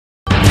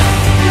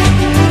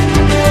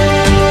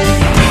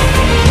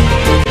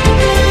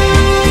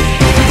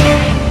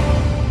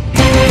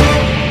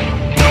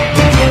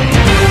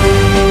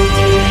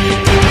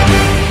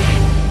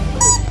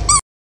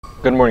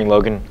Good morning,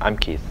 Logan. I'm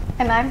Keith.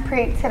 And I'm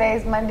Preet. Today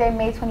is Monday,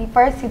 May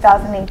 21st,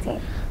 2018.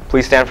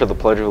 Please stand for the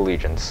Pledge of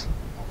Allegiance.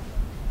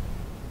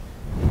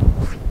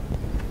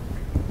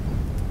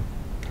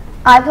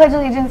 I pledge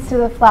allegiance to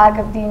the flag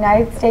of the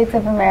United States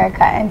of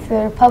America and to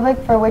the republic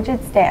for which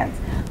it stands,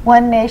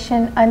 one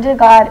nation, under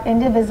God,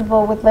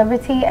 indivisible, with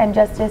liberty and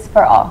justice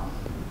for all.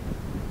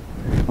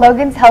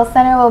 Logan's Health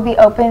Center will be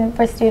open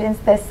for students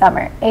this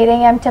summer, 8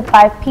 a.m. to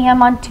 5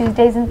 p.m. on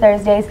Tuesdays and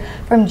Thursdays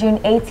from June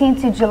 18th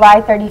to July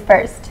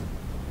 31st.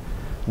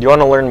 Do you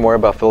want to learn more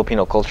about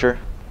Filipino culture?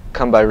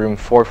 Come by room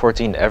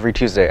 414 every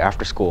Tuesday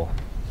after school.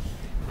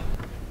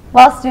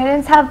 While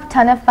students have a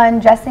ton of fun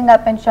dressing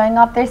up and showing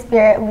off their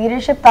spirit,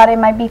 leadership thought it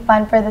might be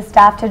fun for the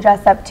staff to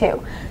dress up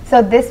too.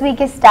 So this week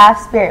is Staff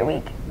Spirit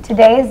Week.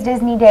 Today is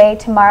Disney Day,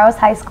 tomorrow's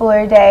High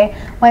Schooler Day,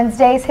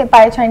 Wednesday is Hit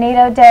by a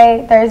Tornado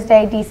Day,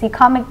 Thursday DC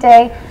Comic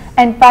Day,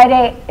 and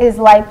Friday is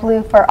Light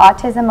Blue for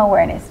Autism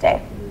Awareness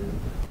Day.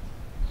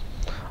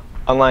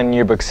 Online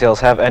yearbook sales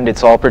have ended,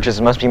 so all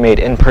purchases must be made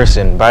in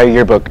person. Buy a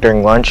yearbook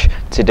during lunch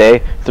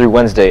today through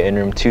Wednesday in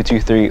room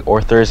 223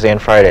 or Thursday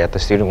and Friday at the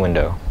student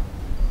window.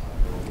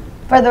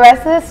 For the rest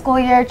of the school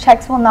year,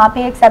 checks will not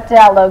be accepted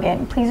at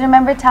Logan. Please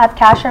remember to have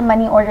cash or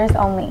money orders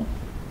only.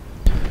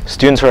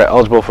 Students who are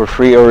eligible for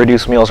free or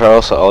reduced meals are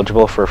also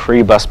eligible for a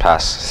free bus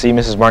pass. See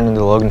Mrs. Martin in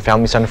the Logan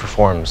Family Center for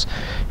forms.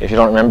 If you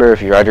don't remember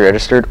if you're already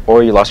registered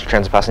or you lost your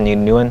transit pass and need a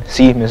new one,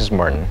 see Mrs.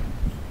 Martin.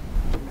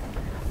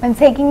 When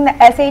taking the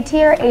SAT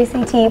or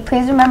ACT,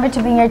 please remember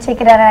to bring your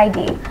ticket and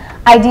ID.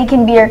 ID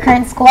can be your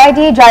current school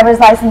ID, driver's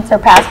license, or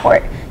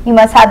passport. You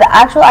must have the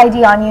actual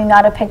ID on you,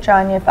 not a picture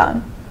on your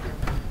phone.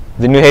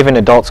 The New Haven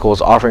Adult School is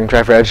offering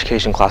driver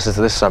education classes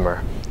this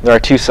summer. There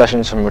are 2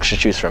 sessions from which to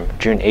choose from,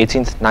 June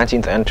 18th,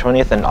 19th, and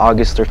 20th, and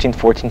August 13th,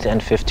 14th,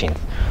 and 15th.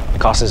 The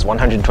cost is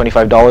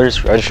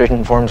 $125.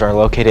 Registration forms are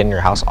located in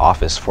your house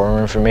office. For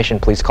more information,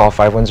 please call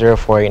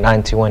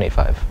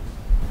 510-489-2185.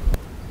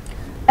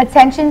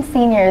 Attention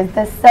seniors,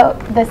 the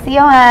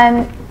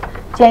CON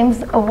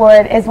James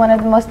Award is one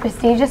of the most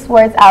prestigious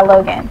awards at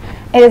Logan.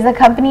 It is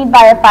accompanied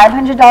by a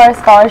 $500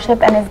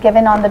 scholarship and is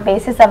given on the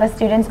basis of a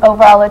student's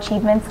overall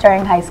achievements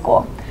during high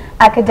school,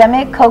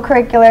 academic,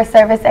 co-curricular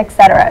service,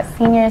 etc.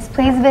 Seniors,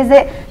 please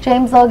visit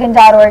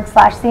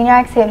jameslogan.org/senior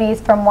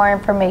activities for more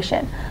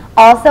information.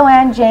 Also,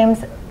 and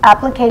James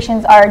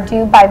applications are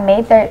due by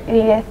May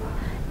 30th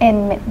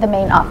in the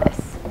main office.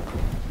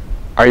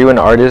 Are you an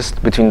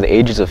artist between the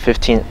ages of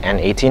 15 and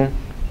 18?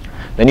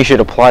 Then you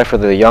should apply for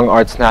the Young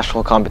Arts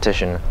National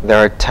Competition. There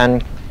are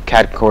 10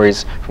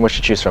 categories from which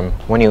to choose from.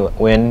 When you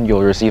win,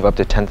 you'll receive up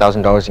to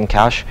 $10,000 in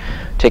cash,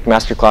 take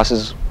master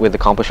classes with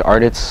accomplished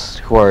artists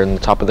who are in the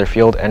top of their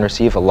field, and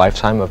receive a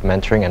lifetime of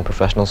mentoring and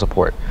professional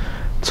support.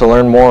 To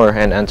learn more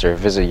and enter,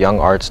 visit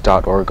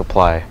youngarts.org.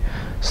 Apply.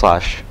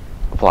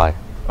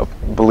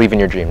 Believe in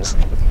your dreams.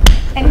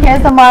 And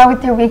here's Amara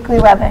with your weekly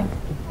weather.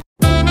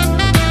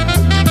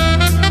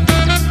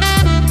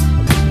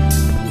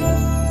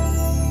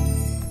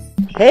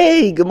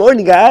 Hey, good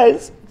morning,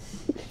 guys.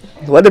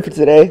 The weather for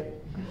today,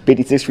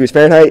 56 degrees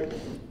Fahrenheit,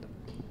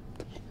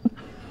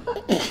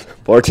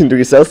 14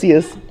 degrees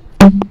Celsius,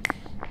 a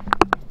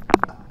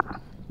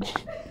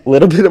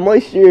little bit of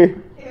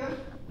moisture.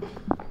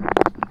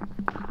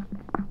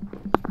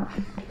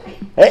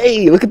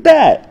 Hey, look at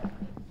that.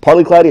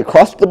 Partly cloudy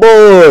across the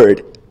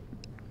board.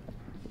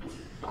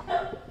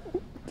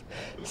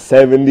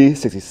 70,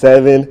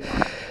 67,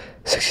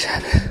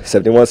 67,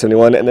 71,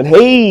 71, and then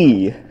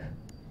hey!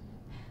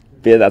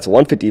 Yeah, that's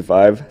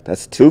 155,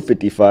 that's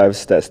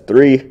 255s, that's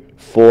 3,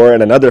 4,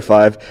 and another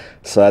 5.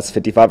 So that's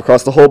 55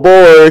 across the whole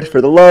board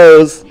for the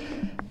lows.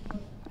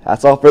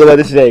 That's all for the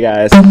weather today,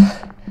 guys.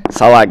 That's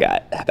all I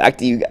got. Back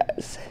to you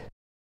guys.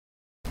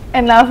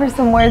 And now for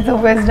some words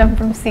of wisdom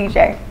from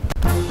CJ.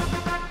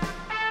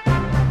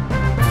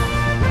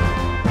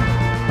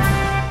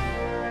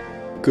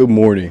 Good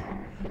morning.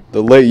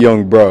 The late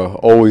young bruh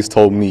always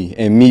told me,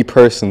 and me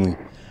personally,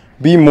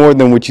 be more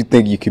than what you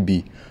think you could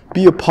be.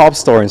 Be a pop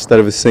star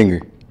instead of a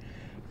singer.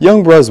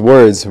 Young bruh's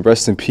words,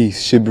 rest in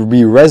peace, should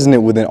be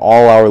resonant within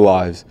all our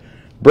lives.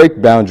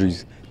 Break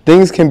boundaries.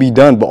 Things can be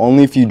done, but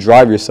only if you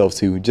drive yourself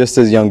to, just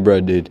as young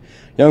bruh did.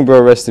 Young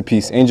bruh, rest in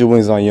peace. Angel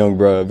wings on young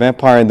bruh.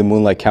 Vampire in the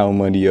moonlight, counting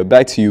money.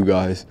 Back to you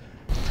guys.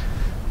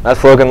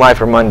 That's Logan Live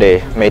for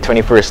Monday, May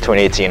 21st,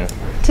 2018.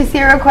 To see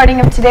a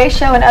recording of today's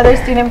show and other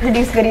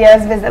student-produced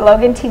videos, visit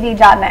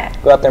LoganTV.net.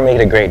 Go out there and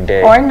make it a great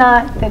day. Or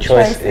not, the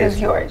choice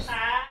is yours.